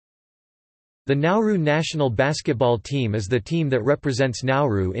The Nauru national basketball team is the team that represents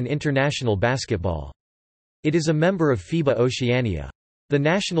Nauru in international basketball. It is a member of FIBA Oceania. The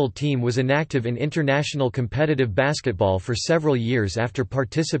national team was inactive in international competitive basketball for several years after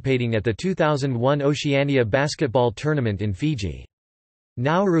participating at the 2001 Oceania basketball tournament in Fiji.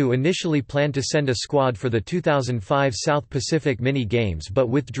 Nauru initially planned to send a squad for the 2005 South Pacific Mini Games but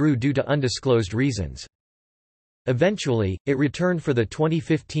withdrew due to undisclosed reasons. Eventually, it returned for the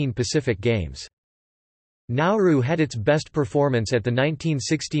 2015 Pacific Games. Nauru had its best performance at the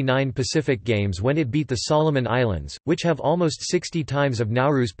 1969 Pacific Games when it beat the Solomon Islands, which have almost 60 times of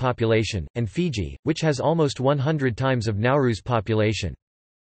Nauru's population, and Fiji, which has almost 100 times of Nauru's population.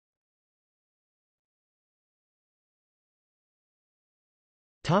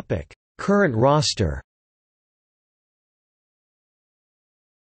 Current roster.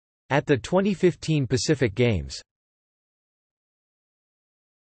 At the 2015 Pacific Games.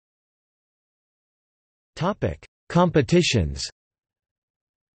 Competitions.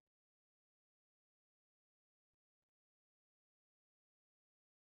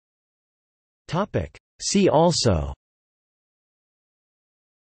 See also: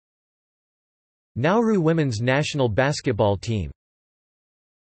 Nauru women's national basketball team.